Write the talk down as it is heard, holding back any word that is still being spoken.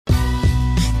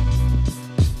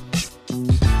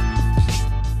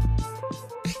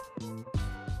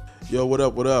Yo, what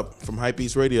up, what up? From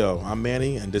Hypebeast Radio, I'm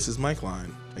Manny, and this is Mike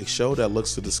Line, a show that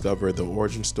looks to discover the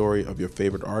origin story of your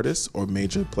favorite artist or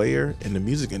major player in the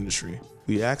music industry.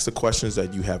 We ask the questions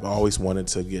that you have always wanted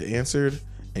to get answered,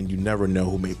 and you never know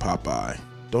who may pop by.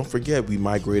 Don't forget, we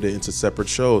migrated into separate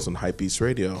shows on Hypebeast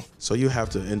Radio, so you have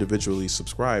to individually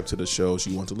subscribe to the shows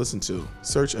you want to listen to.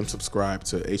 Search and subscribe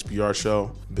to HBR Show,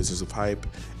 Business of Hype,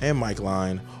 and Mike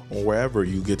Line, or wherever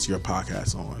you get your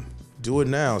podcasts on. Do it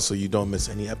now so you don't miss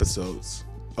any episodes.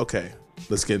 Okay,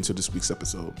 let's get into this week's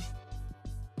episode.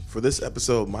 For this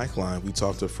episode, Mike Line, we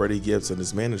talked to Freddie Gibbs and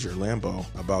his manager, Lambo,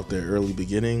 about their early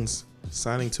beginnings,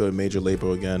 signing to a major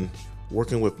label again,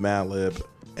 working with Madlib,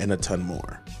 and a ton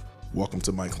more. Welcome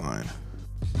to Mike Line.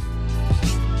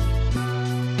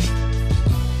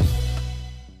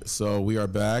 So we are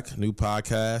back, new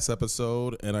podcast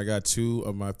episode, and I got two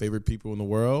of my favorite people in the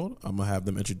world. I'm going to have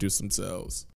them introduce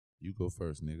themselves. You go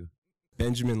first, nigga.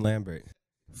 Benjamin Lambert.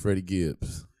 Freddie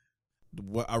Gibbs.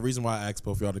 A reason why I asked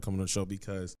both of y'all to come on the show,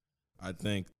 because I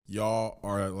think y'all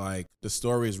are like, the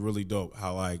story is really dope.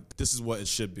 How like, this is what it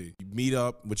should be. You meet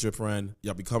up with your friend,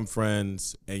 y'all become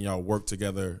friends, and y'all work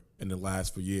together and it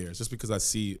lasts for years. Just because I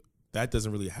see that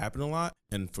doesn't really happen a lot.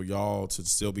 And for y'all to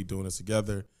still be doing this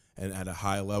together and at a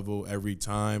high level every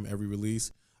time, every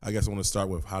release, I guess I want to start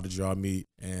with, how did y'all meet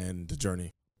and the journey?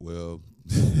 Well,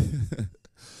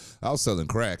 I was selling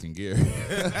crack in Gary.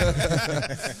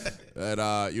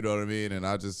 And, you know what I mean? And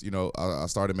I just, I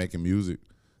started making music.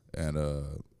 And,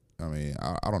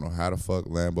 I don't know how the fuck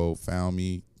Lambo found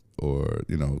me or,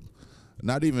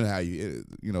 not even how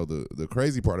the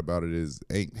crazy part about it is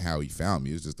ain't how he found me.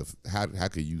 It's just how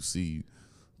could you see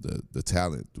the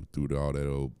talent through all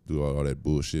that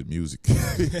bullshit music he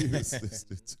was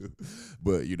listening to.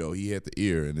 But he had the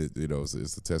ear, and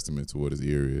it's a testament to what his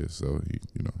ear is. So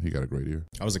he got a great ear.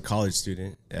 I was a college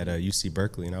student at UC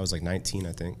Berkeley, and I was like 19,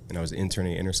 I think, and I was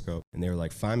interning at Interscope, and they were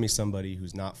like, find me somebody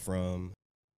who's not from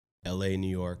LA,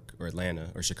 New York, or Atlanta,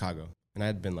 or Chicago. And I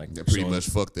had been like, pretty much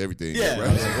fucked everything. Yeah, right?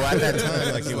 I was like, well, at that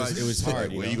time, like it was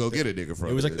hard. Where you go get a nigga from?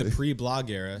 It was like the pre-blog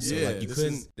era, so Yeah, like you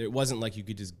couldn't. It wasn't like you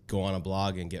could just go on a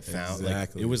blog and get found.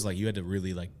 Exactly. Like it was like you had to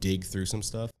really like dig through some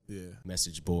stuff. Yeah.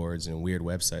 Message boards and weird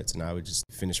websites, and I would just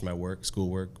finish my work,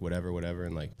 schoolwork, whatever,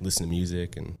 and like listen to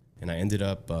music, and I ended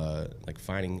up like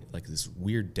finding like this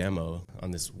weird demo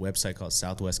on this website called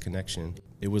Southwest Connection.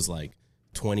 It was like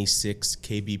 26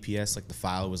 kbps, like the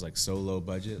file was like so low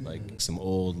budget, like some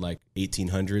old like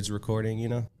 1800s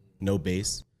recording, no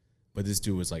bass, but this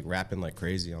dude was like rapping like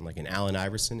crazy on like an Allen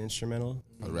Iverson instrumental.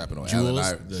 I was rapping on Jules,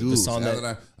 Allen Iverson. the song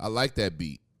that I like that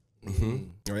beat.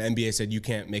 Or NBA said you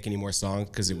can't make any more songs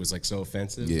because it was like so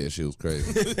offensive. Yeah, shit was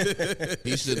crazy.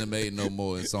 He shouldn't have made no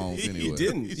more songs anyway. He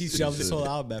didn't. He shelved his whole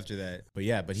album after that. But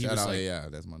yeah, he Shout was out like, AI,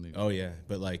 that's my nigga. oh yeah,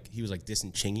 but like he was like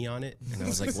dissing Chingy on it, and I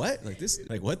was like, what? Like this?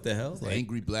 Like what the hell? Like,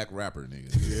 Angry black rapper,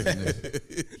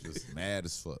 nigga. Just mad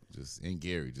as fuck. And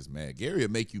Gary, just mad. Gary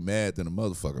would make you mad than a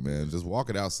motherfucker, man. Just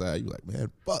walking outside, you like,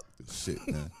 man, fuck this shit,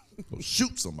 man. Go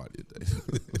shoot somebody today.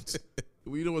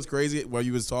 Well, you know what's crazy? While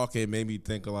you was talking, it made me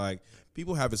think of like,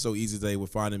 people have it so easy today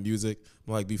with finding music.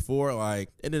 Like before, like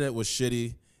internet was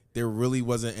shitty. There really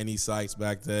wasn't any sites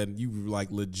back then. You like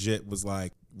legit was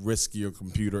like risk your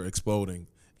computer exploding.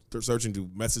 They're searching through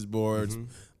message boards,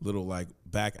 little like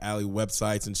back alley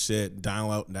websites and shit,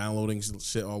 downloading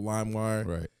shit on LimeWire.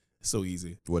 Right. So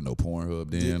easy. Wasn't no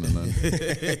Pornhub then or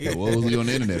nothing. What was we on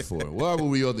the internet for? Why were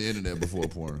we on the internet before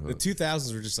Pornhub? the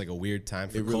 2000s were just like a weird time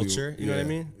for really culture. You know what I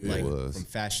mean? it Like was. from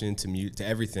fashion to mute to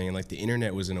everything, and like the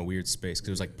internet was in a weird space because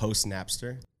it was like post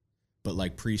Napster, but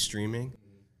like pre-streaming.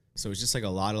 So it's just like a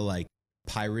lot of like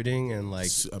pirating and like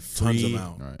Tons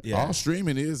amount. Right. Yeah. All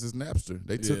streaming is Napster.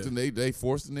 They took they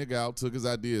forced the nigga out, took his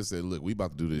idea, and said, "Look, we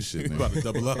about to do this shit, nigga. About to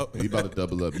double up. We about to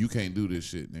double up. You can't do this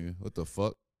shit, nigga. What the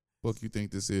fuck? Fuck you think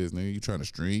this is, nigga? You trying to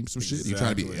stream some shit? You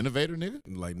trying to be an innovator, nigga?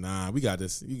 Like, nah, we got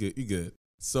this. You good.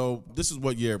 So this is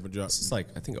what year, Major? This is like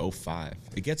I think 05.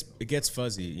 It gets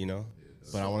fuzzy,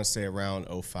 but I want to say around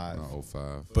 05.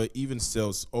 05. But even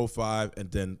still, it's 05, and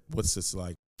then what's this,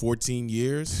 like 14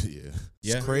 years? Yeah.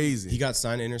 Yeah, crazy. He got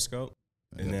signed to Interscope,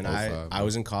 and then 05, I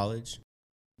was in college.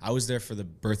 I was there for the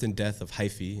birth and death of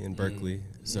Hyphy in Berkeley.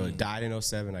 So it died in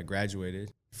 07. I graduated.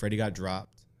 Freddie got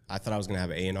dropped. I thought I was gonna have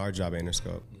an A&R job at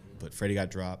Interscope, but Freddie got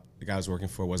dropped. The guy I was working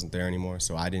for wasn't there anymore,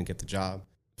 so I didn't get the job.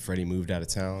 Freddie moved out of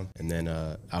town, and then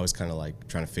I was kind of like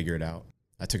trying to figure it out.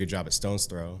 I took a job at Stone's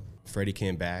Throw. Freddie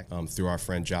came back through our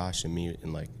friend Josh and me,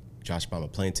 and like Josh bought him a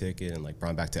plane ticket and like brought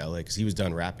him back to LA because he was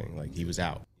done rapping. Like he was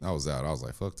out. I was out. I was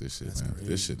like, fuck this shit, man. Crazy.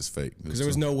 This shit is fake. Because there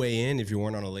was no way in if you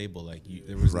weren't on a label. Like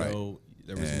there was no.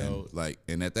 Like,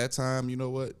 and at that time, you know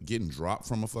what? Getting dropped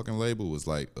from a fucking label was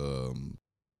like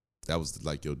that was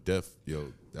like your death.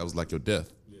 That was like your death.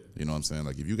 Yeah. You know what I'm saying?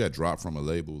 Like if you got dropped from a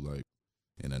label like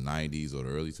in the 90s or the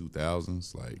early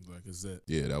 2000s, like is it?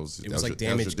 Yeah, that was like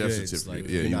damaged goods. Like,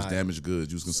 yeah, you was damaged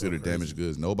goods. You was considered damaged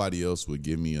goods. Nobody else would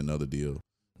give me another deal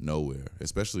nowhere,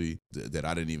 especially that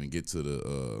I didn't even get to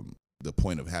the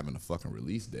point of having a fucking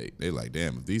release date. They like,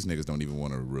 damn, if these niggas don't even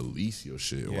want to release your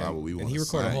shit, why would we want to? And he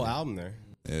recorded a whole album there.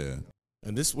 Yeah.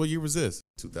 And what year was this?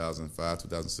 2005,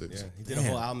 2006. Yeah, he did a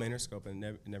whole album Interscope and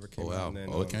never came out. Album.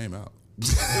 Then, it came out.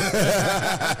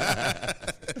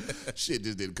 Shit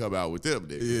just didn't come out with them,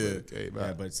 nigga. Yeah. But it came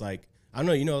out. But it's like, I don't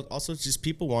know, you know, also it's just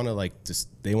people want to like,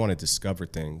 they want to discover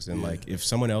things. And like, if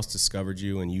someone else discovered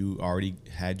you and you already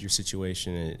had your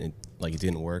situation and like it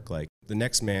didn't work, like the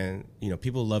next man, you know,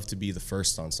 people love to be the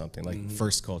first on something, like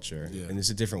first culture. Yeah. And it's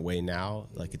a different way now.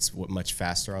 Like it's much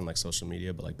faster on like social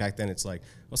media. But like back then it's like,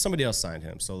 well, somebody else signed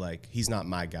him. So like, he's not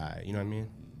my guy. You know what I mean?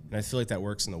 And I feel like that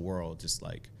works in the world. Just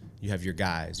like you have your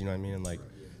guys, you know what I mean? And like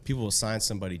people will sign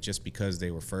somebody just because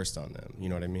they were first on them. You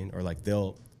know what I mean? Or like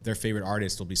their favorite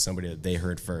artist will be somebody that they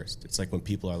heard first. It's like when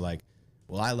people are like,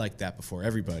 well, I liked that before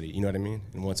everybody, you know what I mean?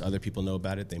 And once other people know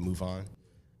about it, they move on.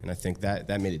 And I think that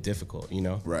made it difficult, you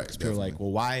know? Right. Because people are like,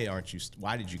 well, why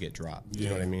did you get dropped? You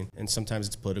know what I mean? And sometimes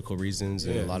it's political reasons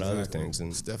and a lot of other things. And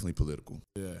it's definitely political.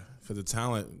 Yeah, for the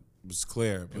talent was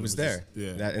clear. It was there.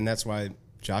 Just, and that's why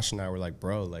Josh and I were like,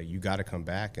 bro, like you got to come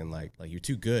back and like you're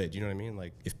too good. You know what I mean?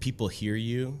 Like if people hear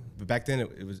you, but back then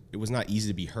it was not easy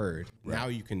to be heard. Right. Now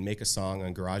you can make a song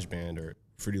on GarageBand or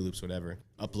Fruity Loops, whatever,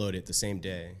 upload it the same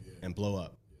day and blow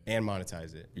up and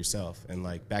monetize it yourself. And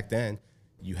like back then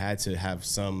you had to have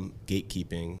some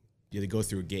gatekeeping. You had to go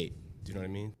through a gate. Do you know what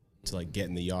I mean? To like get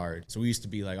in the yard. So we used to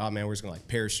be like, oh man, we're just gonna like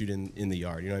parachute in the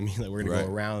yard. You know what I mean? Like we're gonna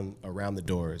go around the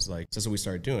doors. Like so that's what we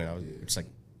started doing. It's like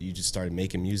you just started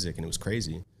making music and it was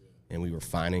crazy. And we were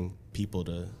finding people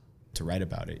to write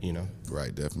about it, you know?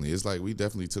 Right, definitely. It's like we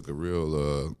definitely took a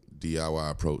real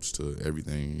DIY approach to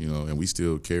everything, you know, and we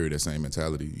still carry that same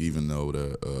mentality, even though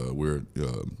we're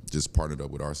just partnered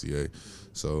up with RCA.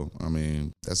 So, I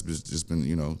mean, that's just been,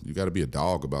 you know, you got to be a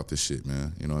dog about this shit,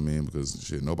 man. You know what I mean? Because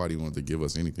shit, nobody wanted to give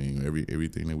us anything.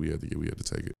 Everything that we had to get, we had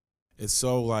to take it. It's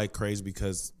so like crazy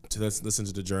because to listen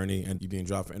to the journey and you being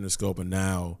dropped for Interscope and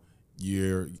now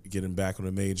you're getting back on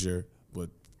a major, but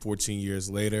 14 years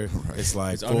later, it's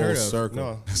like it's full circle.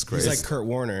 No, it's crazy. He's like Kurt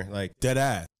Warner, like dead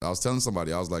ass. I was telling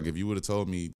somebody, I was like, if you would have told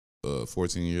me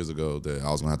 14 years ago that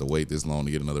I was gonna have to wait this long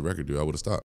to get another record deal, I would have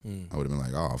stopped. I would have been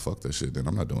like, oh, fuck that shit, then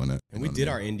I'm not doing that. And we did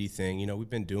our indie thing, you know, we've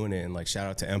been doing it, and like shout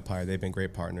out to Empire, they've been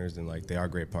great partners, and like they are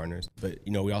great partners. But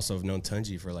you know, we also have known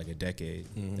Tunji for like a decade.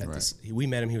 We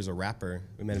met him, he was a rapper.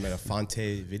 We met him at a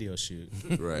Fonte video shoot,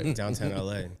 downtown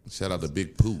LA. Shout out to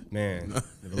Big Poop. Man,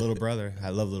 the little brother, I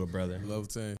love little brother. Love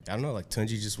Tank. I don't know, like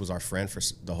Tunji just was our friend for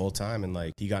the whole time, and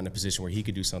like he got in a position where he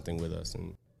could do something with us,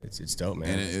 and it's dope,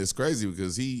 man. And it's crazy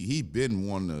because he been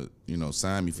wanting to, you know,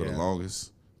 sign me for the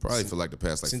longest. Probably for like the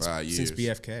past 5 years. Since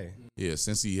BFK. Yeah,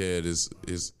 since he had his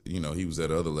you know, he was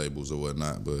at other labels or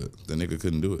whatnot, but the nigga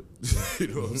couldn't do it. You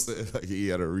know what I'm saying? Like he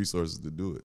had the resources to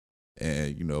do it.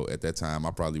 And, you know, at that time,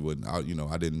 I probably wouldn't, I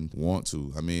didn't want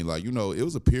to. I mean, like, you know, it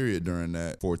was a period during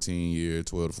that 12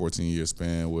 to 14 year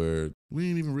span where we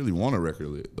didn't even really want a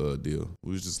record deal.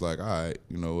 We was just like, all right,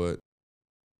 you know what?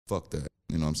 Fuck that.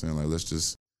 You know what I'm saying? Like, let's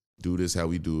just do this how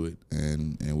we do it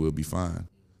and we'll be fine.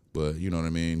 But, you know what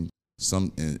I mean?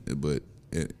 But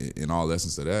in all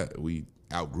essence of that, we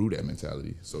outgrew that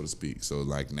mentality, so to speak. So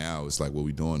like now, it's like what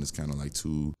we're doing is kind of like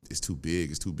it's too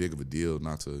big of a deal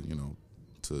not to, you know,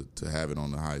 to have it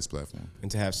on the highest platform.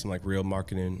 And to have some like real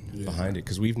marketing behind it,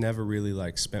 because we've never really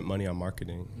like spent money on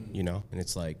marketing, you know, and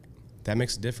it's like, that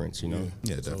makes a difference, you know?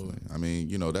 Yeah, definitely. I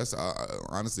mean, you know, that's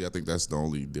honestly, I think that's the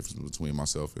only difference between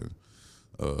myself and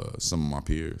some of my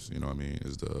peers, you know what I mean,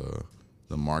 is the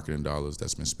marketing dollars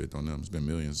that's been spent on them. It's been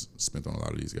millions spent on a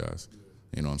lot of these guys.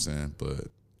 You know what I'm saying? But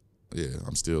yeah,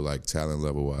 I'm still like talent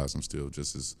level wise, I'm still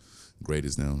just as great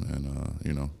as them. And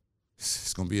you know,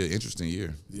 it's gonna be an interesting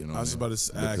year. You know, I was about to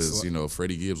ask because you know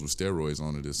Freddie Gibbs with steroids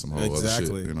on it is some whole other shit.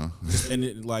 You know, and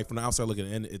it, like from the outside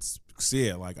looking in, it's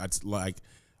like I like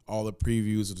all the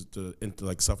previews, the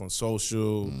like stuff on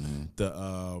social.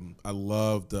 I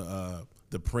love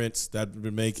the prints that we've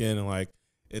been making, and like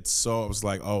I was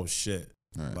like, oh shit.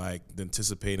 Right. Like the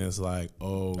anticipating is like,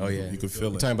 you can feel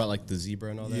it. You're talking about like the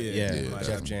zebra and all that? Yeah. Like,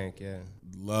 Jeff Jank,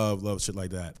 Love shit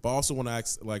like that. But I also want to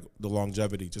ask like the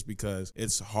longevity, just because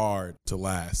it's hard to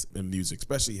last in music,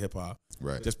 especially hip hop.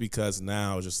 Right. Just because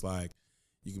now it's just like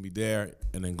you can be there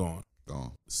and then gone.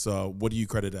 So what do you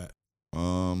credit that?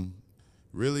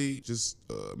 Really just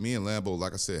me and Lambo,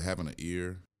 like I said, having an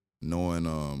ear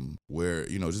knowing where,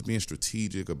 you know, just being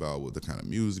strategic about what the kind of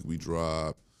music we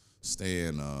drop,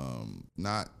 staying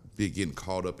not getting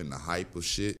caught up in the hype of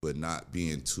shit, but not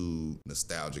being too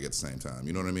nostalgic at the same time.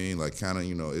 You know what I mean? Like, kind of,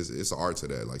 you know, it's an art to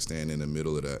that, like staying in the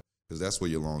middle of that, because that's where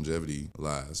your longevity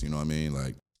lies. You know what I mean?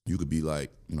 Like, you could be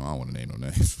like, you know, I don't want to name no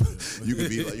names. You could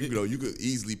be like, you know, you could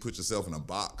easily put yourself in a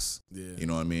box. Yeah. You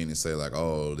know what I mean? And say like,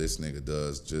 oh, this nigga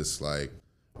does just like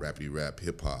rappity rap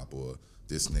hip hop, or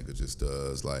this nigga just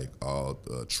does like all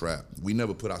trap. We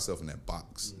never put ourselves in that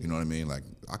box. You know what I mean? Like,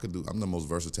 I'm the most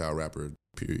versatile rapper,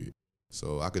 period.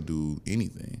 So I could do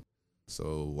anything.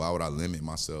 So why would I limit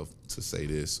myself to say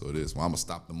this or this? Well, I'm gonna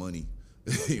stop the money,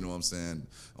 you know what I'm saying,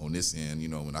 on this end, you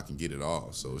know, when I can get it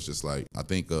all. So it's just like, I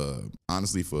think,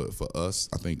 honestly, for us,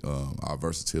 I think our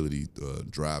versatility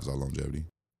drives our longevity.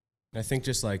 I think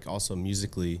just like also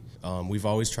musically, we've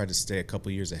always tried to stay a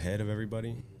couple years ahead of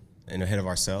everybody and ahead of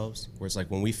ourselves, where it's like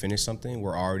when we finish something,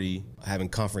 we're already having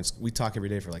conference. We talk every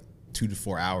day for like 2 to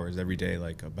 4 hours every day,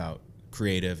 like about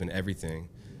creative and everything.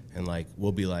 And like,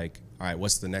 we'll be like, all right,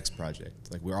 what's the next project?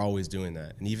 Like, we're always doing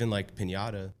that. And even like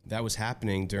Pinata, that was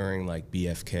happening during like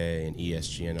BFK and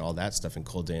ESG and all that stuff and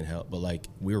Cold Day in Hell. But like,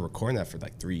 we were recording that for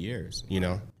like 3 years, you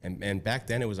know? And back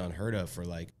then it was unheard of for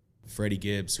like Freddie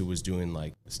Gibbs, who was doing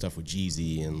like stuff with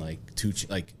Jeezy and like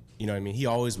like, you know what I mean? He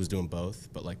always was doing both,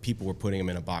 but like people were putting him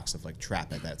in a box of like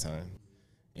trap at that time.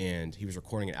 And he was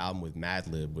recording an album with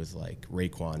Madlib with like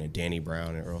Raekwon and Danny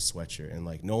Brown and Earl Sweatshirt, and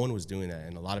like no one was doing that.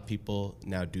 And a lot of people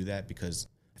now do that because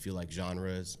I feel like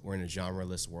we're in a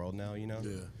genre-less world now, you know?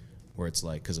 Yeah. Where it's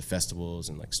like, because of festivals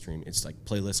and like it's like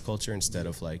playlist culture instead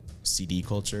of like CD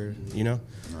culture, you know?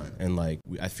 Right. And like,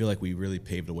 I feel like we really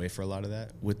paved the way for a lot of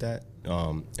that with that.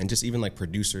 And just even like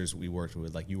producers we worked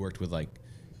with, like you worked with like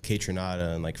K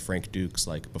Tronada and like Frank Dukes,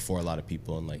 like before a lot of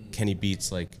people, and like Kenny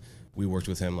Beats, like we worked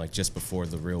with him like just before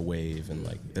the real wave, and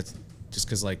like that's just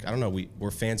because like, I don't know,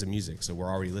 we're fans of music, so we're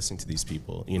already listening to these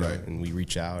people, you know, right. And we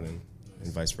reach out and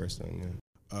vice versa. And,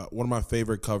 yeah. One of my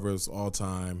favorite covers all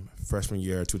time, freshman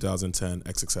year, 2010,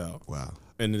 XXL. Wow.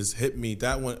 And it's hit me,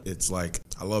 that one, it's like,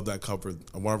 I love that cover.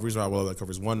 One of the reasons why I love that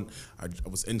cover is one, I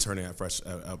was interning at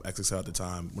XXL at the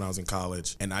time when I was in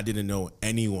college, and I didn't know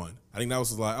anyone. I think that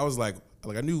was like, I was like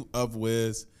I knew of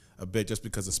Wiz a bit just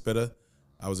because of Spitta.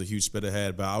 I was a huge Spitta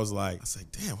head, but I was like,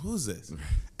 damn, who's this?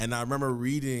 And I remember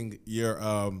reading your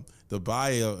the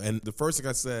bio, and the first thing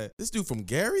I said, this dude from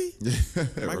Gary?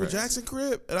 Michael right. Jackson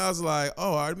crib? And I was like,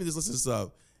 oh, all right, let me just listen to stuff.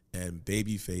 And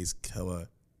Babyface Killer,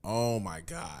 oh my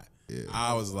God. Yeah.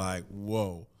 I was like,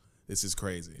 whoa, this is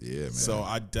crazy. Yeah, man. So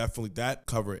I definitely, that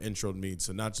cover introed me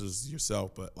to not just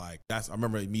yourself, but like, I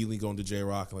remember immediately going to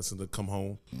J-Rock and listening to Come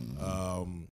Home.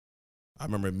 Mm-hmm. I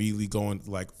remember immediately going,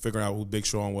 like, figuring out who Big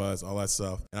Sean was, all that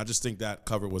stuff. And I just think that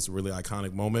cover was a really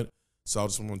iconic moment. So I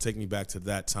just want to take me back to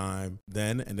that time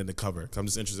then, and then the cover. Because I'm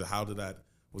just interested,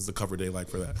 was the cover day like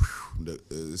for that?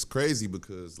 It's crazy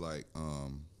because, like,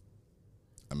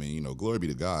 I mean, you know, glory be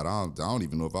to God. I don't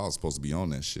even know if I was supposed to be on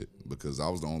that shit because I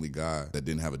was the only guy that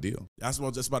didn't have a deal. That's what I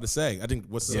was just about to say. I think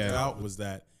what stuck out was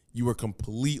that you were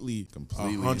completely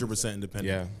 100%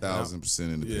 independent. Yeah. 1,000%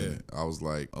 independent. Yeah. I was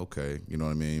like, okay, you know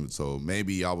what I mean? So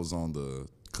maybe I was on the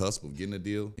cusp of getting a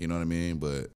deal, you know what I mean?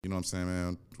 But, you know what I'm saying,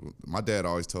 man? My dad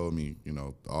always told me, you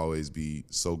know, always be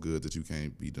so good that you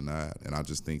can't be denied. And I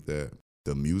just think that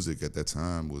the music at that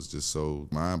time was just so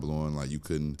mind-blowing, like you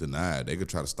couldn't deny it. They could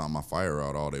try to stomp my fire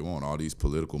out all they want. All these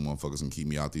political motherfuckers can keep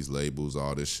me out these labels,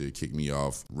 all this shit, kick me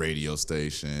off radio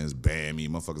stations, ban me.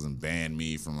 Motherfuckers can ban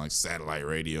me from like satellite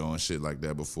radio and shit like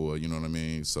that before, you know what I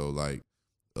mean? So like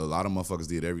a lot of motherfuckers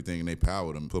did everything in their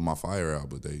power to put my fire out,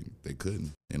 but they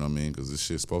couldn't, you know what I mean? Because this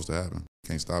shit's supposed to happen.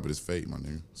 Can't stop it, it's fate, my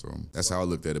nigga. So that's how I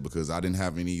looked at it, because I didn't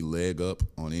have any leg up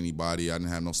on anybody. I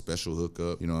didn't have no special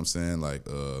hookup, you know what I'm saying? Like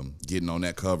getting on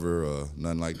that cover or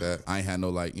nothing like that. I ain't had no,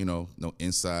 like, you know, no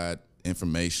inside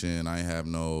information. I ain't have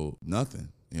no nothing,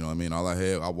 you know what I mean? All I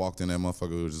had, I walked in that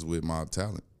motherfucker was just with my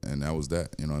talent, and that was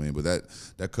that, you know what I mean? But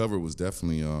that cover was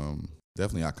definitely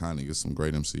iconic. There's some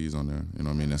great MCs on there, you know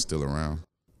what I mean, that's still around.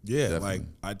 Yeah, definitely. Like,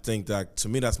 I think that, to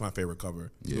me, that's my favorite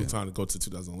cover. Yeah. We were trying to go to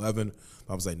 2011.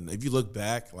 I was like, if you look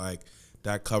back, like,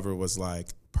 that cover was, like,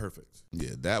 perfect.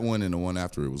 Yeah, that one and the one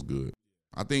after it was good.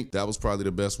 I think that was probably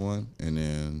the best one, and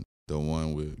then the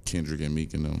one with Kendrick and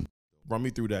Meek and them. Run me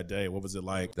through that day. What was it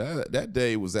like? That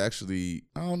day was actually,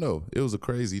 I don't know, it was a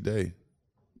crazy day.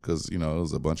 Because, you know, it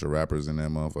was a bunch of rappers in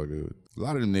that motherfucker. A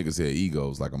lot of them niggas had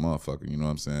egos like a motherfucker, you know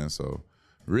what I'm saying? So,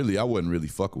 really, I wasn't really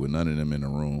fucking with none of them in the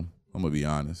room. I'm gonna be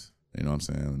honest. You know what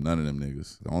I'm saying? None of them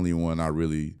niggas. The only one I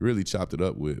really chopped it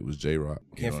up with was J-Rock.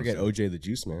 Can't forget OJ the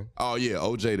Juice Man. Oh yeah,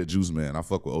 OJ the Juice Man. I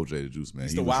fuck with OJ the Juice Man.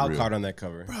 He's the wild card on that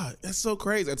cover. Bro, that's so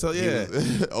crazy. I tell you,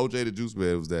 OJ the Juice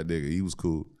Man was that nigga. He was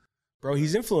cool. Bro,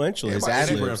 he's influential. His super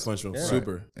ad-libs. influential. Yeah.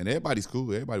 Super. And everybody's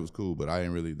cool. Everybody was cool, but I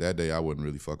ain't really, that day I wasn't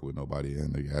really fucking with nobody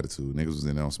and the attitude. Niggas was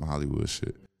in there on some Hollywood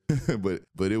shit.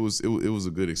 but it was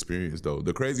a good experience though.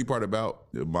 The crazy part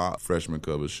about my freshman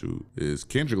cover shoot is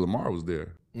Kendrick Lamar was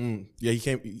there. Yeah, he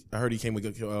came. I heard he came with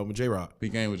J-Rock. He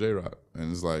came with J-Rock, and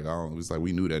it's like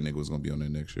we knew that nigga was gonna be on there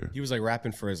next year. He was like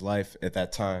rapping for his life at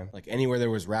that time. Like anywhere there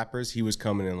was rappers, he was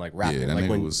coming and like rapping. Yeah, like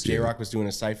when was, J-Rock was doing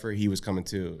a cypher, he was coming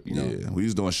too. You know? Yeah, we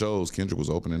was doing shows. Kendrick was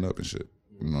opening up and shit.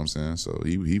 You know what I'm saying? So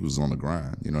he was on the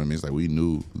grind. You know what I mean? It's like we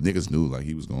knew, niggas knew like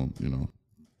he was gonna,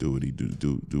 do what he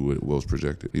do what was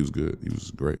projected. He was good. He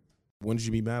was great. When did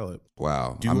you meet Madlib?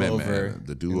 Wow. Do-over I met Madlib,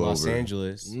 the do-over in Los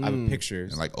Angeles. I have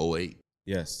pictures. in like 08.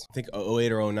 Yes. I think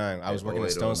 08 or 09. I was working at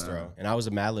 08, Stone's 09. Throw. And I was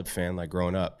a Madlib fan, like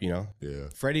growing up, Yeah.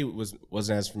 Freddie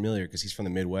wasn't as familiar because he's from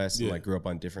the Midwest and like grew up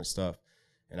on different stuff.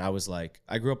 And I was like,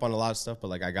 I grew up on a lot of stuff, but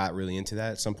like I got really into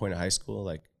that at some point in high school,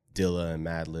 like Dilla and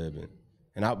Madlib.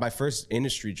 And my first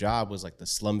industry job was like the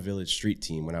Slum Village Street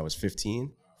Team when I was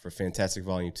 15 for Fantastic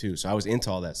Volume 2. So I was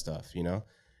into all that stuff, And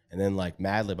then like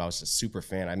Madlib, I was a super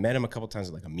fan. I met him a couple times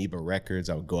at like Amoeba Records.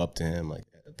 I would go up to him like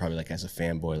probably like as a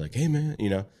fanboy, like, hey man,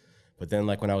 But then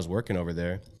like when I was working over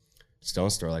there,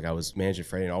 Stone's Throw, like I was managing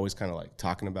Freddie and always kind of like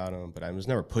talking about him, but I was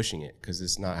never pushing it because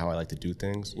it's not how I like to do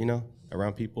things,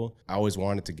 around people. I always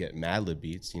wanted to get Madlib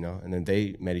beats, and then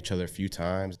they met each other a few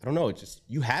times. I don't know,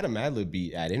 you had a Madlib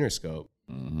beat at Interscope.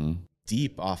 Mm-hmm.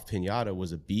 Deep off Pinata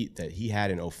was a beat that he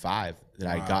had in 05 that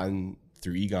I gotten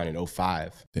through Egon in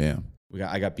 05. Damn.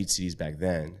 I got beat CDs back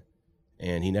then,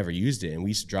 and he never used it. And we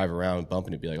used to drive around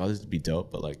bumping it, be like, "Oh, this would be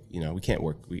dope," but like, we can't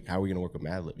work. How are we gonna work with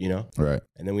Madlib, Right.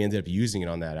 And then we ended up using it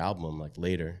on that album like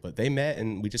later. But they met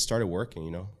and we just started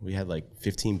working. We had like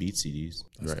 15 beat CDs.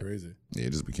 That's crazy. Yeah,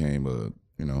 it just became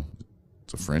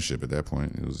it's a friendship at that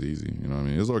point. It was easy. You know what I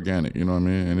mean? It was organic. You know what I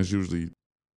mean? And it's usually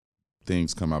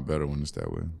things come out better when it's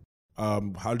that way.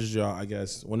 How did y'all? I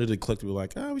guess when did it click to be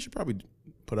like, we should probably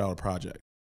put out a project?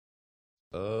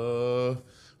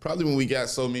 Probably when we got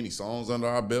so many songs under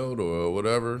our belt or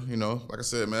whatever, Like I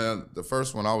said, man, the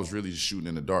first one I was really just shooting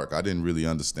in the dark. I didn't really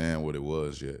understand what it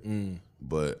was yet.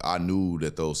 But I knew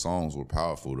that those songs were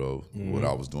powerful though, what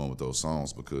I was doing with those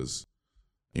songs because,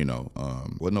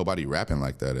 wasn't nobody rapping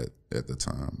like that at the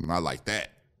time. Not like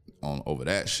that over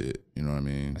that shit, you know what I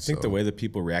mean? I think the way that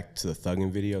people react to the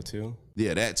Thuggin' video too.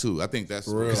 Yeah, that too. I think that's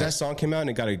because that song came out and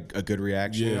it got a good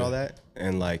reaction and all that,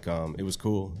 and like it was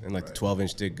cool, and like the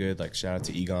 12-inch did good. Like shout out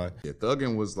to Egon. Yeah,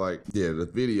 Thuggin' was like the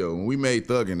video. When we made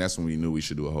Thuggin', that's when we knew we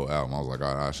should do a whole album. I was like,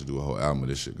 all right, I should do a whole album of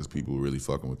this shit because people were really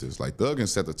fucking with this. Like Thuggin'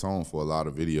 set the tone for a lot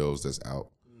of videos that's out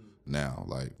now.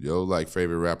 Like like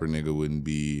favorite rapper nigga wouldn't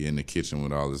be in the kitchen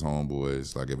with all his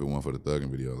homeboys. Like if it weren't for the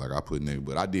Thuggin' video, like I put nigga,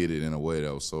 but I did it in a way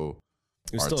that was so.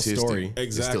 It was artistic. Still a story. Exactly.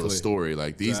 It's still a story.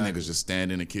 Like these niggas just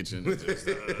stand in the kitchen.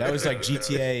 That was like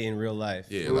GTA in real life.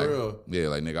 Yeah, for like, real. Yeah,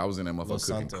 like nigga, I was in that motherfucker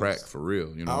cooking crack for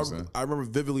real. You know what I'm saying? I remember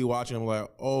vividly watching. I'm like,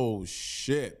 oh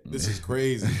shit, this is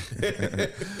crazy. Yeah,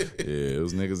 it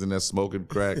was niggas in there smoking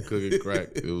crack, cooking crack.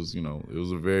 It was, it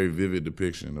was a very vivid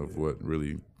depiction of what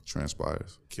really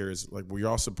transpires. Curious, like, were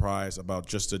y'all surprised about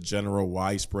just the general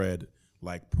widespread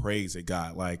like praise it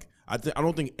got? Like, I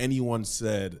don't think anyone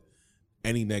said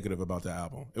any negative about the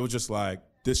album. It was just like,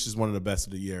 this is one of the best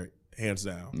of the year, hands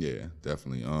down. Yeah,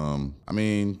 definitely. I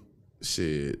mean,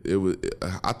 shit. It was.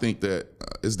 I think that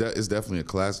it's definitely a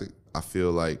classic. I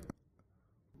feel like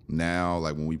now,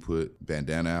 like when we put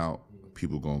Bandana out,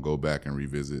 people gonna go back and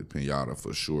revisit Pinata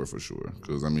for sure.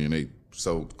 Because I mean, they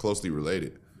so closely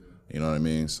related. You know what I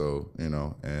mean? So and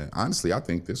honestly, I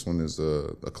think this one is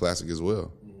a classic as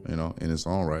well. In its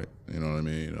own right. You know what I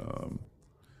mean?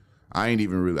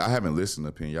 I haven't listened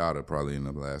to Pinata probably in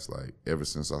the last, ever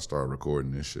since I started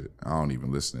recording this shit. I don't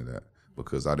even listen to that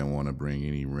because I didn't want to bring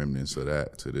any remnants of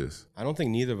that to this. I don't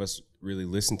think neither of us really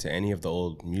listen to any of the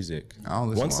old music. I don't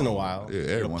listen once in a while. Yeah,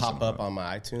 it'll pop up on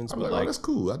my iTunes. I'm but like, oh, that's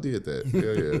cool. I did that.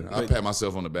 Yeah. I pat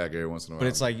myself on the back every once in a while. But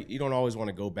it's like, you don't always want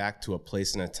to go back to a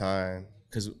place and a time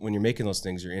because when you're making those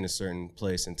things, you're in a certain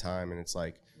place and time, and it's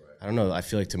like, I don't know. I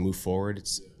feel like to move forward,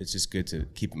 it's just good to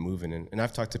keep it moving. And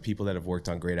I've talked to people that have worked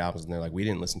on great albums, and they're like, we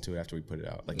didn't listen to it after we put it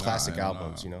out. Like classic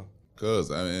albums,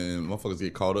 Cause I mean, motherfuckers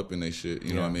get caught up in their shit.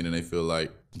 You know what I mean? And they feel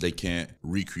like they can't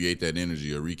recreate that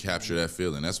energy or recapture that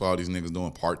feeling. That's why all these niggas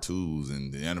doing part 2s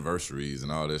and the anniversaries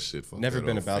and all that shit. Never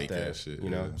been about that shit.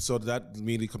 you know. So that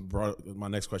immediately brought my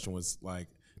next question was like,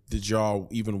 Did y'all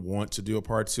even want to do a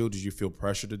part 2? Did you feel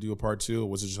pressure to do a part 2? Or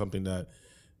was it just something that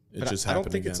it just happened? I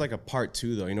don't think it's like a part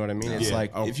 2 though. You know what I mean? It's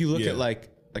like if you look at like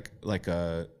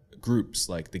groups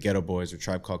like the Ghetto Boys or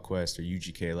Tribe Called Quest or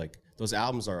UGK, like those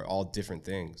albums are all different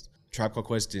things. Tribe Called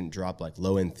Quest didn't drop like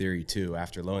Low End Theory 2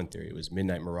 after Low End Theory. It was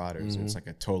Midnight Marauders. And it's like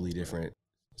a totally different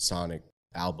sonic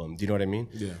album. Do you know what I mean?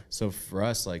 Yeah. So for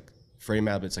us, like Freddie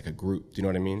Madbit's like a group. Do you know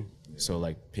what I mean? So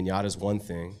like Pinata's one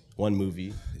thing, one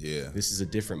movie. Yeah. This is a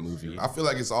different movie. I feel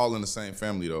like it's all in the same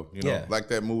family though. You know, like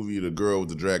that movie, The Girl with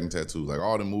the Dragon Tattoo. Like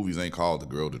all the movies ain't called The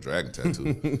Girl with the Dragon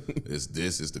Tattoo. It's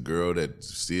the girl that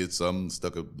did something,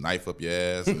 stuck a knife up your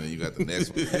ass, and then you got the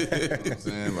next one. You know what I'm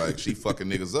saying? Like she fucking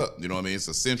niggas up. You know what I mean? It's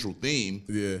a central theme.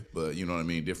 Yeah. But you know what I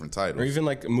mean? Different titles. Or even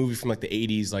like a movie from like the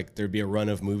 80s, like there'd be a run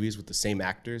of movies with the same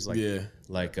actors. Like,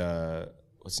 like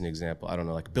what's an example? I don't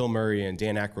know, like Bill Murray and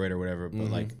Dan Aykroyd or whatever, but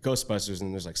like Ghostbusters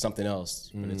and there's like something else.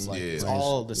 But it's like it's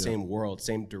all the same world,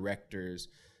 same directors,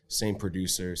 same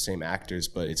producers, same actors,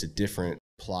 but it's a different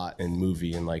plot and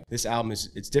movie. And like this album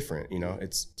it's different, you know,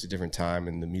 it's a different time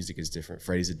and the music is different.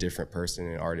 Freddie's a different person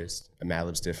and artist, and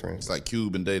Madlib's different. It's like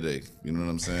Cube and Day Day, you know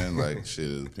what I'm saying? Like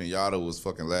shit, Pinata was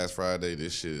fucking last Friday.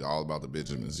 This shit all about the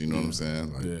Benjamins, you know what I'm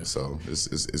saying? Like, so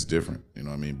it's different, you know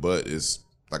what I mean? But it's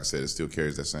like I said, it still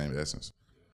carries that same essence.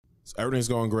 So everything's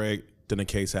going great. Then a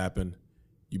case happened.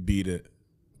 You beat it.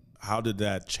 How did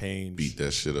that change? Beat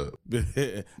that shit up.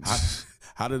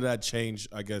 how did that change,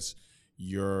 I guess,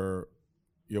 your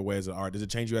way as an artist? Did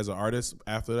it change you as an artist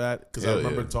after that? Because I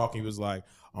remember talking, he was like,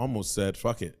 I almost said,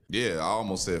 fuck it. Yeah, I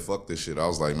almost said, fuck this shit. I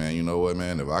was like, man, you know what,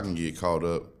 man? If I can get caught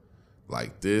up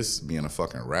like this, being a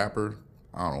fucking rapper,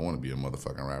 I don't want to be a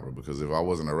motherfucking rapper, because if I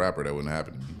wasn't a rapper, that wouldn't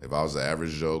happen to me. If I was the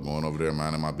average Joe going over there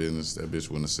minding my business, that bitch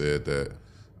wouldn't have said that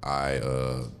I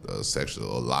sexually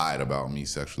lied about me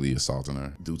sexually assaulting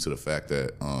her, due to the fact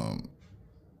that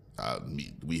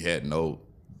we had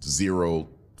zero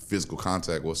physical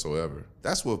contact whatsoever.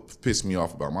 That's what pissed me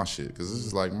off about my shit, because this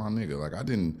is like my nigga. Like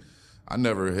I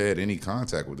never had any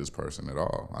contact with this person at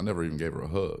all. I never even gave her a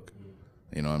hug.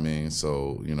 You know what I mean?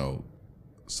 So, you know,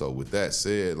 so with that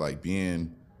said, like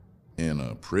being in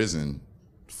a prison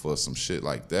for some shit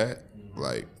like that,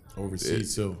 like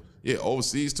overseas too. Yeah,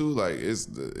 overseas too. Like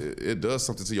it does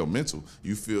something to your mental.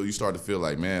 You start to feel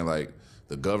like, man, like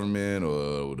the government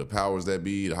or the powers that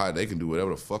be, they can do whatever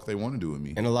the fuck they want to do with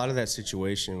me. And a lot of that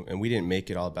situation, and we didn't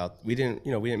make it all about. We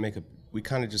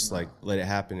kind of just like let it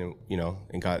happen, and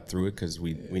and got through it, because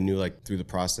we knew like through the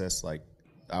process, like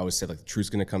I always said, like the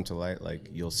truth's gonna come to light. Like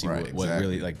you'll see what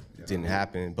really like didn't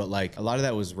happen. But like a lot of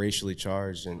that was racially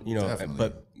charged, and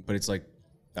but it's like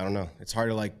I don't know. It's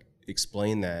hard to like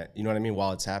explain that, you know what I mean,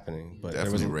 while it's happening. But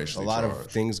definitely there was a lot of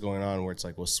things going on where it's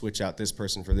like, we'll switch out this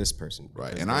person for this person.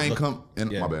 Right. And I ain't come. And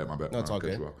my bad. No, it's all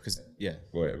good. Because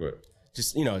Go ahead.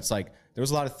 Just it's like there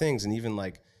was a lot of things, and even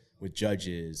like with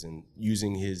judges and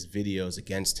using his videos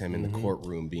against him in the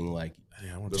courtroom, being like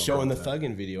showing the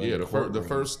thugging video. Yeah,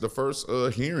 the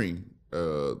first hearing,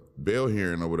 bail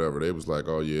hearing or whatever, they was like,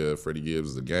 oh yeah, Freddie Gibbs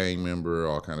is a gang member,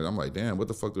 all kind of. I'm like, damn, what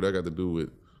the fuck do that got to do with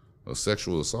a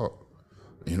sexual assault?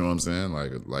 You know what I'm saying?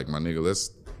 Like my nigga,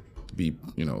 let's be,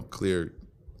 clear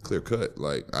cut.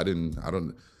 Like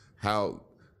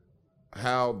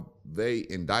how they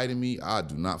indicted me, I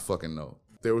do not fucking know.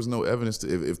 There was no evidence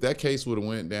to, if that case would have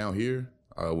went down here,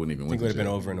 I wouldn't even. I think it would have been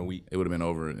over in a week. It would have been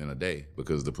over in a day,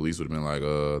 because the police would have been like,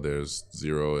 there's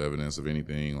zero evidence of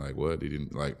anything. Like what? They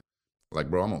didn't like,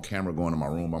 bro, I'm on camera going to my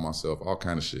room by myself, all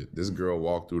kind of shit. This girl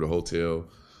walked through the hotel,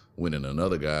 went in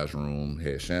another guy's room,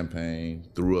 had champagne,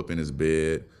 threw up in his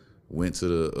bed, went to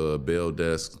the bail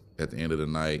desk at the end of the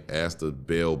night, asked the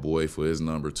bail boy for his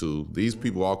number too. These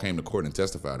people all came to court and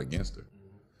testified against her.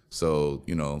 So,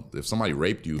 if somebody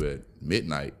raped you at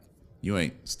midnight, you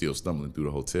ain't still stumbling through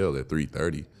the hotel at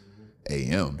 3:30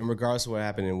 a.m. And regardless of what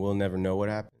happened, and we'll never know what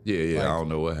happened. Yeah, I don't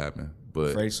know what happened.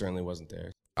 But Freddie certainly wasn't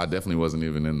there. I definitely wasn't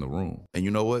even in the room. And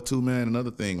you know what too, man? Another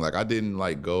thing, like I didn't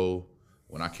go.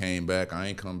 When I came back, I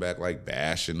ain't come back like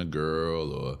bashing the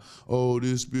girl or, oh,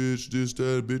 this bitch, this,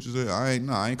 that, bitches.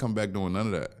 I ain't come back doing none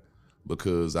of that,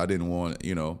 because I didn't want,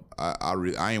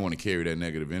 I ain't want to carry that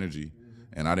negative energy,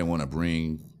 and I didn't want to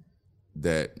bring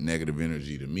that negative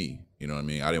energy to me. You know what I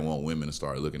mean? I didn't want women to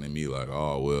start looking at me like,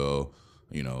 oh, well,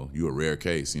 you a rare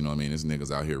case. You know what I mean? This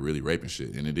nigga's out here really raping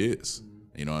shit, and it is.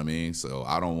 You know what I mean? So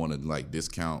I don't want to like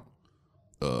discount,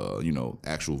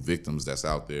 actual victims that's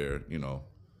out there,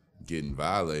 getting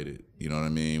violated, you know what I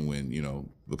mean? When,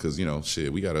 because,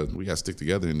 shit, we gotta stick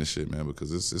together in this shit, man,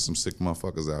 because it's some sick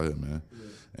motherfuckers out here, man.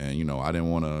 Yeah. And, I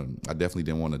definitely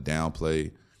didn't want to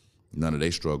downplay none of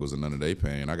their struggles and none of their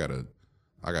pain. I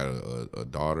I got a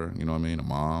daughter, you know what I mean, a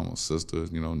mom, a sister,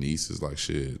 you know, nieces, like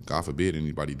shit. God forbid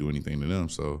anybody do anything to them.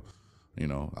 So, you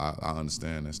know, I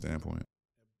understand that standpoint.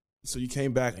 So you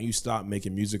came back and you stopped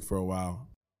making music for a while.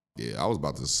 Yeah, I was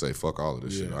about to say fuck all of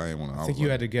this shit. I ain't want to. I think you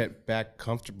had to get back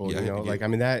comfortable. You know, like I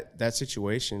mean that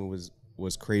situation was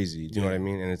crazy. Do you know what I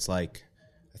mean? And it's like,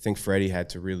 I think Freddie had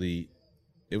to really.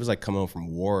 It was like coming home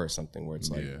from war or something, where it's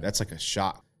like that's like a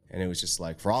shock, and it was just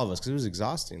like for all of us because it was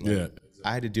exhausting. Like,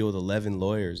 I had to deal with 11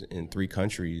 lawyers in 3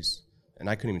 countries, and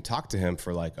I couldn't even talk to him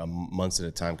for like months at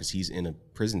a time because he's in a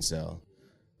prison cell.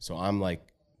 So I'm like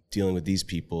dealing with these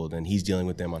people, then he's dealing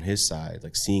with them on his side,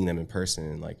 like seeing them in person,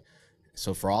 and like.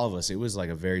 So for all of us, it was like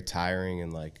a very tiring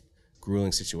and like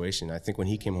grueling situation. I think when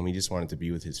he came home, he just wanted to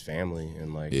be with his family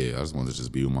and like. Yeah, I just wanted to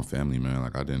just be with my family, man.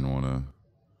 Like I didn't even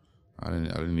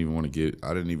want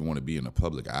to be in the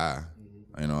public eye.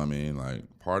 You know what I mean? Like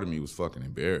part of me was fucking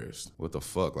embarrassed. What the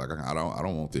fuck? Like I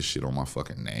don't want this shit on my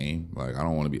fucking name. Like I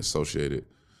don't want to be associated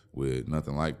with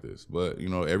nothing like this. But you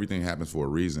know, everything happens for a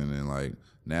reason. And like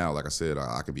now, like I said,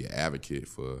 I could be an advocate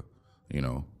for, you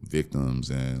know, victims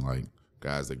and like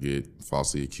guys that get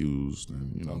falsely accused,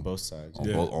 and you know, on both sides,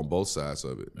 on both sides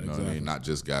of it. You know what I mean? Not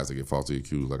just guys that get falsely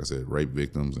accused. Like I said, rape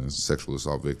victims and sexual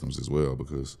assault victims as well,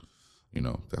 because you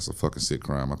know that's a fucking sick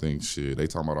crime. I think shit. They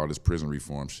talking about all this prison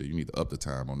reform shit. You need to up the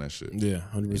time on that shit. Yeah,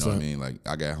 100%. You know what I mean? Like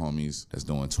I got homies that's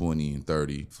doing 20 and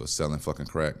 30 for selling fucking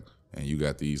crack. And you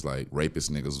got these like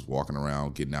rapist niggas walking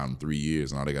around getting out in 3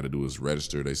 years, and all they got to do is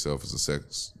register themselves as a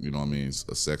sex, you know what I mean,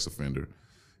 a sex offender,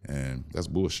 and that's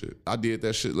bullshit. I did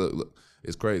that shit. Look,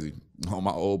 it's crazy. On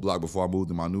my old block before I moved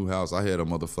to my new house, I had a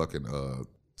motherfucking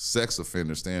sex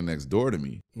offender staying next door to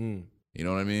me. You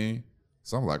know what I mean?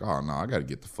 So I'm like, oh no, I got to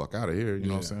get the fuck out of here. You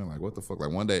know what I'm saying? Like, what the fuck?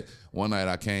 Like one night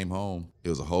I came home, it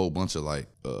was a whole bunch of like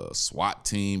SWAT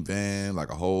team van, like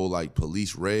a whole like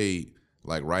police raid,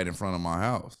 like right in front of my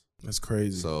house. That's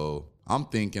crazy. So I'm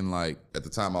thinking like at the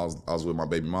time I was with my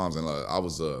baby moms, and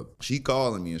she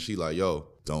calling me and she like, yo,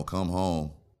 don't come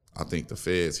home. I think the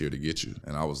Fed's here to get you.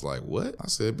 And I was like, what? I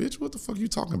said, bitch, what the fuck you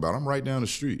talking about? I'm right down the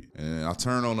street. And I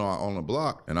turned on the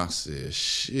block and I said,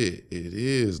 shit, it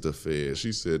is the Fed.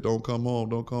 She said, don't come home,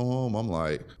 don't come home. I'm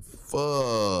like,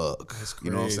 fuck. That's crazy.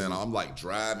 You know what I'm saying? I'm like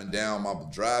driving to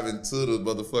the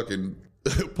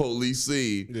motherfucking police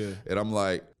scene. Yeah. And I'm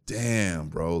like, damn,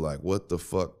 bro, like what the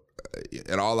fuck?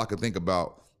 And all I could think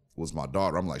about was my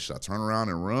daughter. I'm like, should I turn around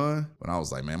and run? But I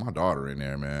was like, man, my daughter in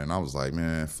there, man. I was like,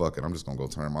 man, fuck it. I'm just gonna go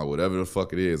turn whatever the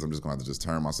fuck it is, I'm just gonna have to just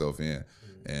turn myself in.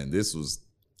 And this was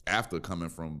after coming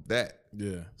from that.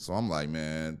 Yeah. So I'm like,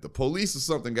 man, the police or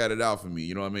something got it out for me.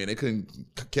 You know what I mean? They couldn't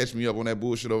catch me up on that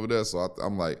bullshit over there. So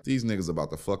I'm like, these niggas about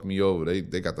to fuck me over.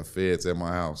 They got the feds at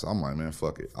my house. I'm like, man,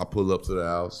 fuck it. I pull up to the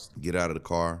house, get out of the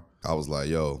car. I was like,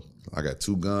 yo, I got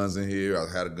 2 guns in here. I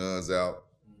had the guns out.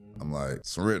 I'm like,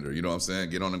 surrender, you know what I'm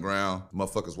saying? Get on the ground.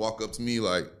 Motherfuckers walk up to me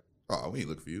like, oh, we ain't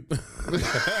looking for you.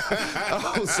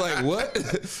 I was like, what?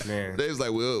 Man. They was like,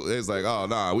 oh,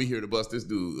 nah, we here to bust this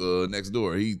dude next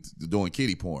door. He doing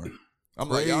kitty porn. I'm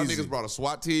like, y'all niggas brought a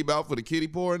SWAT team out for the kitty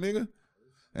porn, nigga?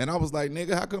 And I was like,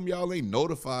 nigga, how come y'all ain't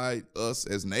notified us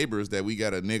as neighbors that we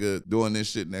got a nigga doing this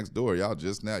shit next door? Y'all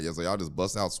just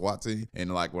bust out SWAT team.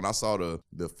 And like when I saw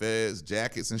the feds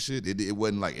jackets and shit, it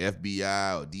wasn't like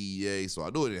FBI or DEA, so I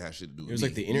knew it didn't have shit to do with It was me.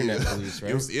 like the internet police,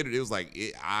 right? It was like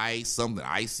something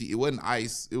icy. It wasn't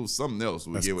ICE. It was something else.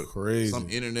 That's crazy. Some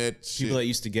internet shit. People that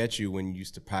used to get you when you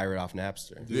used to pirate off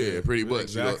Napster. Yeah, pretty much.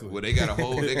 Exactly. You know, well, they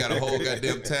got a whole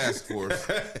goddamn task force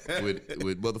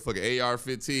with motherfucking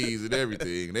AR-15s and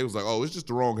everything. And they was like, oh, it's just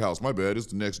the wrong house. My bad. It's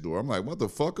the next door. I'm like,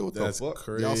 motherfucker, what That's the fuck?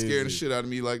 crazy. Y'all scaring the shit out of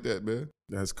me like that, man.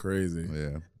 That's crazy.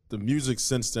 Yeah. The music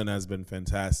since then has been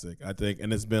fantastic, I think.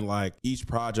 And it's been like, each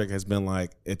project has been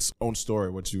like its own story,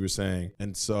 what you were saying.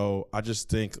 And so I just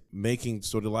think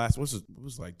the last, it was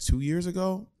like 2 years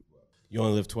ago? You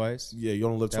Only Live Twice? Yeah, You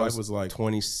Only Live Twice was like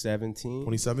 2017.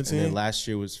 2017? And then last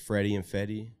year was Freddie and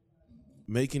Fetty.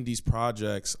 Making these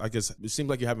projects, I guess it seems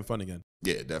like you're having fun again.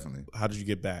 Yeah, definitely. How did you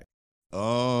get back?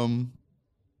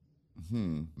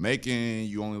 Making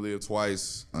You Only Live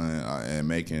Twice and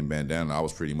making Bandana, I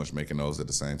was pretty much making those at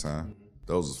the same time.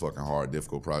 Those was fucking hard,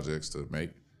 difficult projects to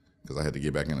make because I had to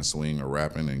get back in the swing of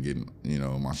rapping and getting,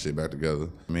 my shit back together.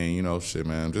 I mean, shit,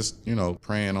 man, just,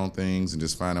 praying on things and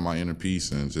just finding my inner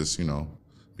peace and just,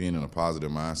 being in a positive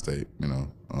mind state,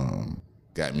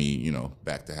 got me,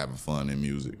 back to having fun in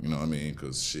music, you know what I mean?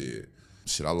 Because shit,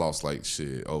 I lost like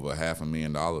over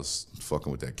 $500,000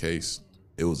 fucking with that case.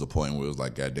 It was a point where it was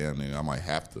like, goddamn, nigga, I might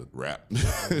have to rap.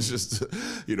 It's just,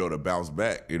 to bounce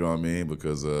back, you know what I mean?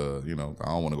 Because, I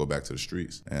don't want to go back to the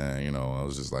streets. And, I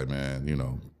was just like, man,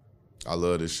 I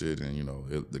love this shit, and you know,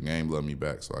 the game loved me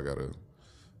back, so I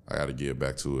gotta give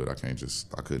back to it. I couldn't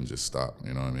just stop,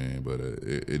 you know what I mean? But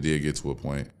it did get to a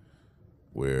point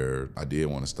where I did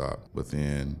want to stop, but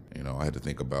then, you know, I had to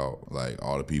think about like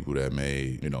all the people that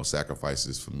made, you know,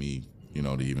 sacrifices for me, you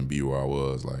know, to even be where I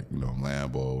was, like, you know,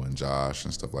 Lambo and Josh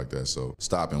and stuff like that. So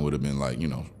stopping would have been like, you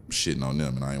know, shitting on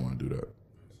them, and I didn't want to do that.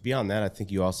 Beyond that, I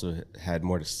think you also had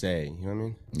more to say, you know what I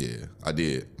mean? Yeah, I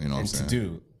did, you know what I'm saying? And to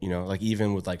do, you know, like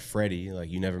even with like Freddie, like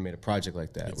you never made a project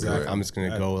like that. Exactly. Where like, I'm just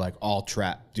gonna go like all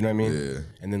trap. Do you know what I mean? Yeah.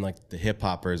 And then like the hip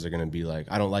hoppers are gonna be like,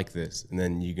 I don't like this. And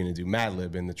then you're gonna do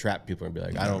Madlib, and the trap people are gonna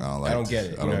be like, I don't get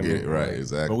it. I don't get it, right, like,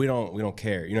 exactly. But we don't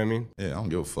care. You know what I mean? Yeah, I don't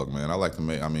give a fuck, man. I like to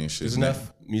make, I mean, shit. There's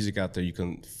enough music out there you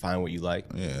can find what you like.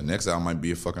 Yeah, next album might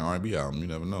be a fucking R&B album. You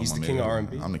never know. He's my the king nigga. of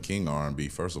R&B? I'm the king of R&B,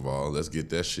 first of all. Let's get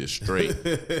that shit straight.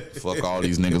 Fuck all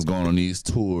these niggas going on these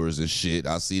tours and shit.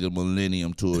 I see the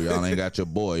Millennium Tour. Y'all ain't got your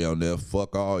boy on there.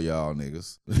 Fuck all y'all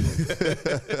niggas.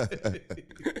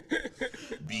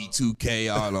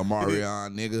 B2K, all the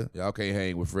Marion nigga. Y'all can't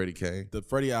hang with Freddie K. The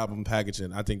Freddie album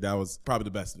packaging, I think that was probably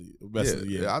the best of the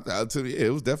year. Yeah, it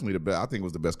was definitely the best. I think it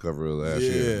was the best cover of last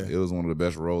year. It was one of the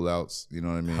best rollouts. You know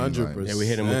what I mean? 100%. Yeah, we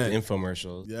hit him with the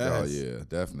infomercials. Yes. Oh yeah,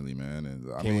 definitely, man.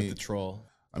 And I Came mean, with the troll.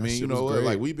 I mean, you know what?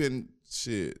 Like we've been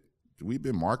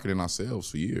marketing ourselves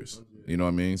for years. You know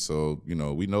what I mean? So, you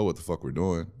know, we know what the fuck we're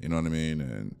doing. You know what I mean?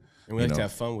 And we like to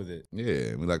have fun with it.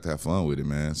 Yeah, we like to have fun with it,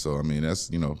 man. So I mean, that's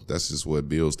just what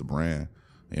builds the brand.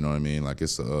 You know what I mean? Like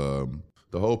it's the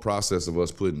whole process of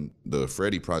us putting the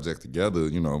Freddie project together.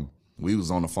 You know, we was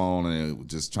on the phone and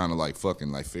just trying to like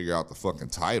fucking like figure out the fucking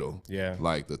title. Yeah,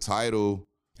 like the title,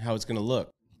 how it's gonna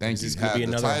look. Thank you.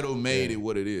 The title made it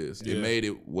what it is. It made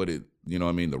it what it. You know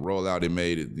what I mean? The rollout, it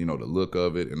made it. You know, the look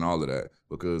of it and all of that.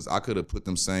 Because I could have put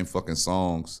them same fucking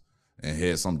songs and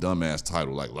had some dumbass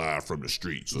title like "Live from the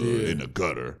Streets" or "In the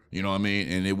Gutter," you know what I mean?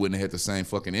 And it wouldn't have had the same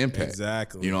fucking impact.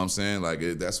 Exactly. You know what I'm saying? Like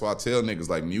that's why I tell niggas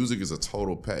like music is a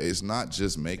total it's not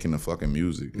just making the fucking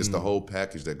music. It's the whole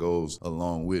package that goes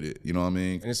along with it. You know what I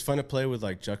mean? And it's fun to play with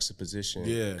like juxtaposition.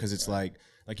 Yeah. Because it's like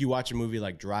you watch a movie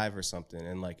like Drive or something,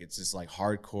 and like it's just like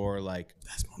hardcore, like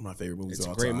that's one of my favorite movies. It's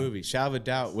a great movie. Shadow of a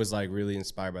Doubt was like really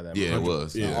inspired by that movie. Yeah, it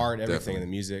was. The art, everything, and the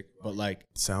music. But like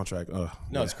soundtrack,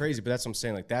 it's crazy. But that's what I'm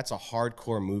saying. Like that's a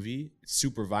hardcore movie. It's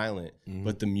super violent,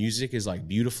 but the music is like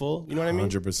beautiful. You know what I mean?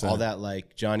 100%. All that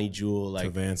like Johnny Jewel,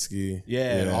 like Kavansky,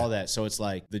 and all that. So it's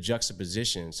like the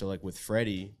juxtaposition. So like with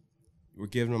Freddie, we're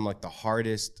giving him like the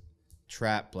hardest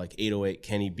trap, like 808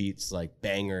 Kenny Beats, like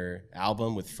banger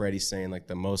album with Freddie saying like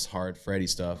the most hard Freddie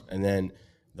stuff, and then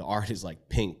the art is like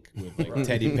Pink with like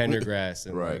Teddy Pendergrass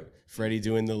and like Freddie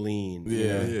doing the lean.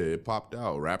 Yeah, it popped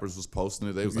out. Rappers was posting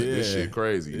it. They was like, this shit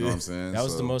crazy. You know what I'm saying? That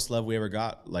was the most love we ever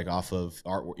got, like off of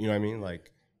artwork. You know what I mean?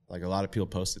 Like a lot of people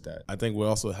posted that. I think what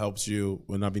also helps you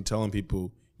when I've been telling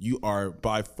people, you are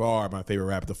by far my favorite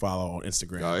rapper to follow on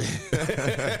Instagram.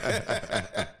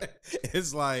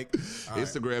 It's like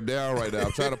Instagram down right now.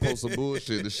 I'm trying to post some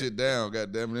bullshit. The shit down.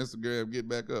 God damn it, Instagram, get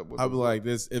back up. I'll be like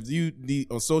this. If you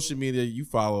need on social media, you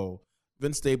follow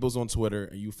Vince Staples on Twitter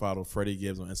and you follow Freddie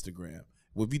Gibbs on Instagram.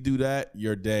 Well, if you do that,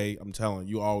 your day, I'm telling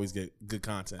you, always get good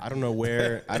content. I don't know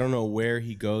where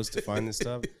he goes to find this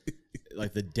stuff.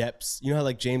 Like the depths, you know how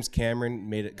like James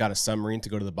Cameron got a submarine to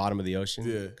go to the bottom of the ocean?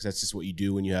 Yeah. Because that's just what you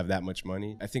do when you have that much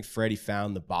money. I think Freddie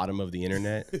found the bottom of the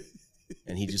internet.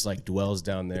 And he just like dwells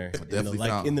down there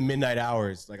in the midnight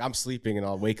hours. Like I'm sleeping and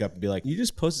I'll wake up and be like, you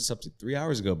just posted something 3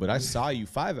 hours ago, but I saw you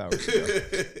 5 hours ago.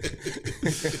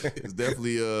 It's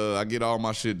definitely, I get all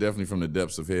my shit definitely from the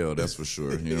depths of hell. That's for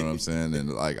sure. You know what I'm saying?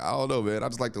 And like, I don't know, man. I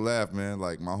just like to laugh, man.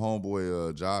 Like my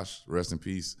homeboy, Josh, rest in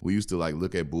peace. We used to like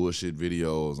look at bullshit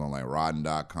videos on like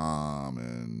rotten.com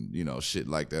and, you know, shit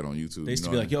like that on YouTube. They used to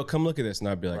be like, yo, come look at this. And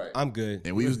I'd be like, I'm good.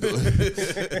 And we was doing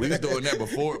that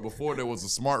before there was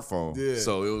a smartphone. Yeah.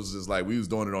 So it was just like we was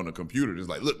doing it on the computer, just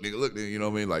like look nigga, you know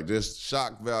what I mean? Like just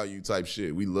shock value type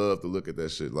shit. We love to look at that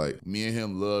shit. Like me and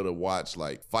him love to watch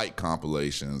like fight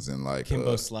compilations and like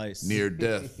Kimbo Slice near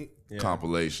death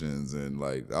compilations and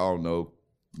like I don't know,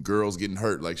 girls getting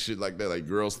hurt, like shit like that, like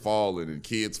girls falling and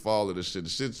kids falling and shit. The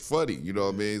shit's funny, you know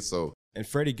what I mean? So. And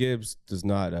Freddie Gibbs does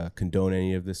not condone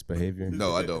any of this behavior.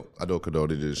 No, I don't. I don't condone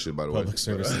any of this shit, by the way. Public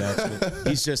service announcement.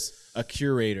 He's just a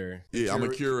curator. Yeah, I'm a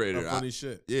curator. Funny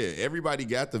shit. Yeah, everybody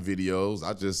got the videos.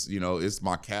 I just, you know, it's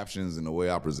my captions and the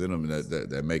way I present them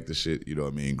that make the shit, you know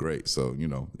what I mean, great. So, you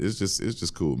know, it's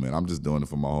just cool, man. I'm just doing it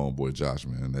for my homeboy Josh,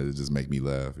 man. It just make me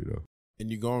laugh, you know. And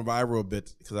you're going viral a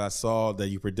bit because I saw that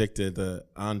you predicted the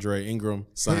Andre Ingram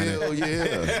signing. Hell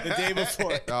yeah. The day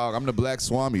before. Dog, I'm the Black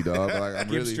Swami, dog. Like, I'm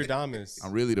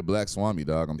really the Black Swami,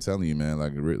 dog. I'm telling you, man.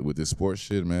 Like with this sports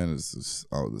shit, man, it's this.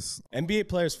 NBA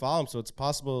players follow him, so it's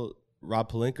possible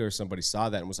Rob Pelinka or somebody saw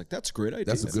that and was like, "That's a great idea."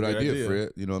 That's a good idea, Fred.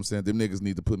 You know what I'm saying? Them niggas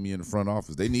need to put me in the front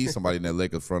office. They need somebody in that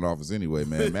Lakers front office anyway,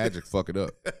 man. Magic fuck it up.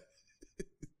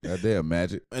 Goddamn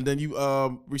Magic. And then you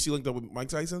recently linked up with Mike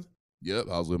Tyson? Yep,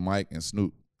 I was with Mike and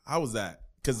Snoop. How was that?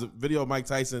 Because the video of Mike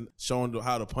Tyson showing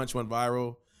how the punch went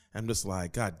viral, I'm just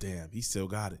like, God damn, he still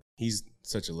got it. He's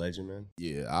such a legend, man.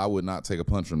 Yeah, I would not take a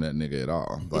punch from that nigga at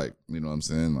all. Like, you know what I'm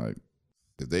saying? Like,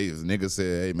 if niggas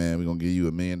said, hey, man, we're going to give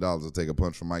you $1 million to take a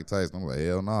punch from Mike Tyson, I'm like,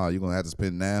 hell nah, you're going to have to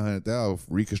spend $900,000 to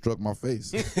reconstruct my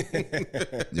face. You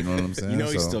know what I'm saying? You know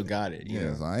he still got it.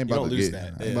 Yeah, so I ain't about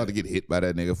to get hit by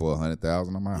that nigga for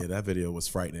 $100,000. I'm out. Yeah, that video was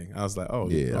frightening. I was like, oh,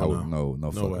 yeah, I would no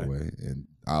fucking way. And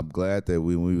I'm glad that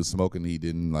when we was smoking, he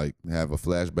didn't like have a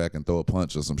flashback and throw a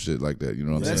punch or some shit like that. You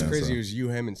know what I'm saying? That's crazy. It was you,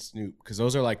 him, and Snoop, because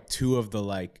those are like two of the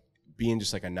like being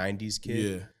just like a '90s kid.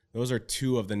 Yeah. Those are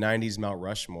two of the '90s Mount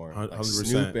Rushmore. 100%. Like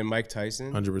Snoop and Mike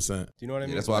Tyson. 100%. Do you know what I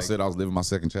mean? Yeah, that's why I said I was living my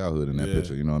second childhood in that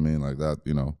picture. You know what I mean? Like that.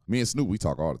 You know, me and Snoop, we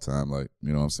talk all the time. Like,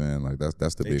 you know what I'm saying? Like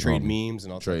that's the they big trade homie. memes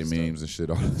and all trade memes and shit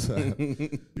all the time.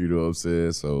 You know what I'm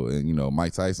saying? So, and you know,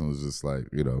 Mike Tyson was just like,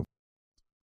 you know,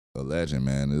 a legend,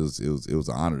 man. It was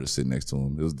an honor to sit next to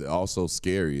him. It was also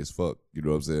scary as fuck. You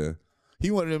know what I'm saying? He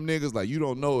one of them niggas like you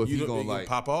don't know if he's gonna like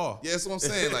pop off. Yeah, that's what I'm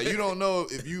saying. Like you don't know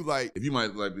if you might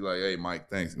like be like, hey Mike,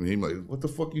 thanks. And he like, what the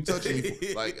fuck you touching me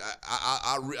for? Like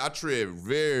I tread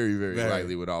very, very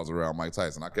lightly when I was around Mike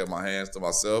Tyson. I kept my hands to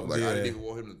myself. Like I didn't even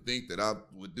want him to think that I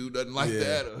would do nothing like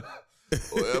that or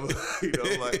whatever. You know,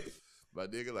 like my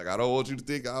nigga, like I don't want you to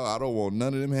think I don't want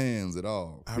none of them hands at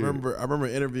all. I remember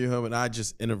interviewing him and I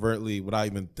just inadvertently, without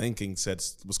even thinking,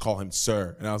 was call him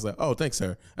sir. And I was like, oh, thanks,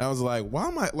 sir. And I was like, why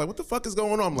am I like, what the fuck is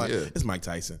going on? I'm like, it's Mike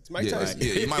Tyson. It's Mike Tyson.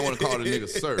 Yeah, you might want to call the nigga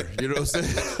sir. You know what I'm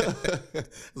saying? I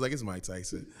was like, it's Mike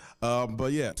Tyson.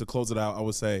 But yeah, to close it out, I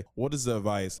would say, what is the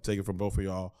advice, taken from both of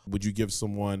y'all, would you give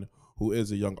someone who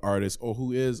is a young artist or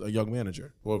who is a young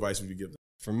manager? What advice would you give them?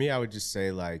 For me, I would just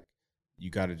say like, you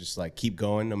got to just like keep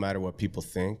going no matter what people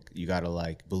think. You got to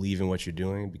like believe in what you're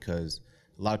doing because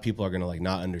a lot of people are going to like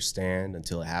not understand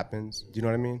until it happens. Do you know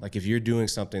what I mean? Like if you're doing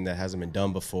something that hasn't been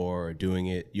done before or doing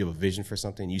it, you have a vision for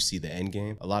something, you see the end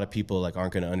game. A lot of people like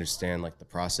aren't going to understand like the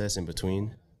process in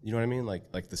between. You know what I mean?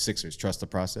 Like the Sixers, trust the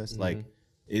process. Mm-hmm. Like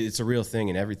it's a real thing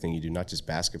in everything you do, not just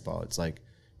basketball. It's like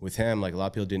with him, like a lot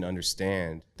of people didn't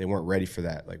understand. They weren't ready for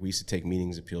that. Like we used to take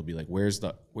meetings and people would be like, where's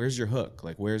your hook?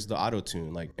 Like, where's the auto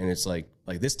tune? Like, and it's like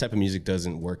this type of music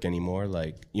doesn't work anymore.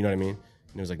 Like, you know what I mean?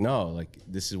 And it was like, no, like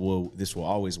this will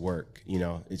always work. You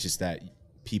know, it's just that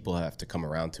people have to come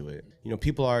around to it. You know,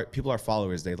 people are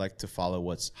followers. They like to follow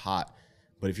what's hot.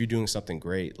 But if you're doing something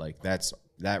great, like that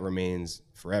remains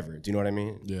forever. Do you know what I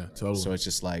mean? Yeah, totally. So it's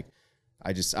just like,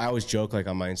 I always joke like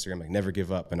on my Instagram, like never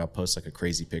give up. And I'll post like a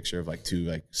crazy picture of like two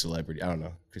like celebrity, I don't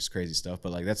know, just crazy stuff.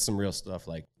 But like, that's some real stuff,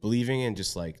 like believing and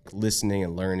just like listening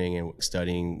and learning and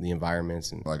studying the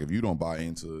environments. And like, if you don't buy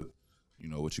into, you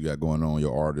know, what you got going on,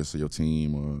 your artist or your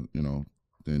team or, you know,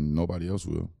 then nobody else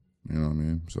will, you know what I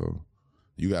mean? So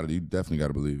you definitely got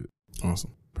to believe it.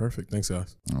 Awesome. Perfect. Thanks,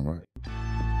 guys. All right.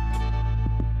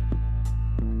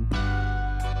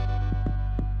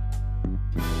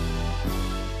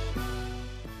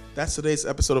 That's today's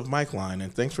episode of Mike Line,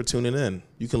 and thanks for tuning in.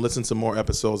 You can listen to more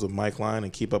episodes of Mike Line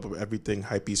and keep up with everything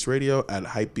Hypebeast Radio at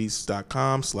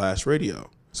hypebeast.com/radio.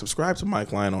 Subscribe to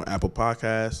Mike Line on Apple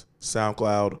Podcasts,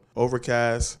 SoundCloud,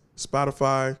 Overcast,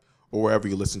 Spotify, or wherever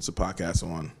you listen to podcasts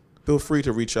on. Feel free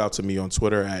to reach out to me on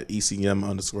Twitter at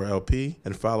ECM_LP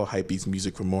and follow Hypebeast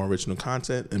Music for more original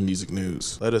content and music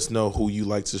news. Let us know who you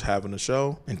like to have on the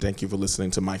show, and thank you for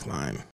listening to Mike Line.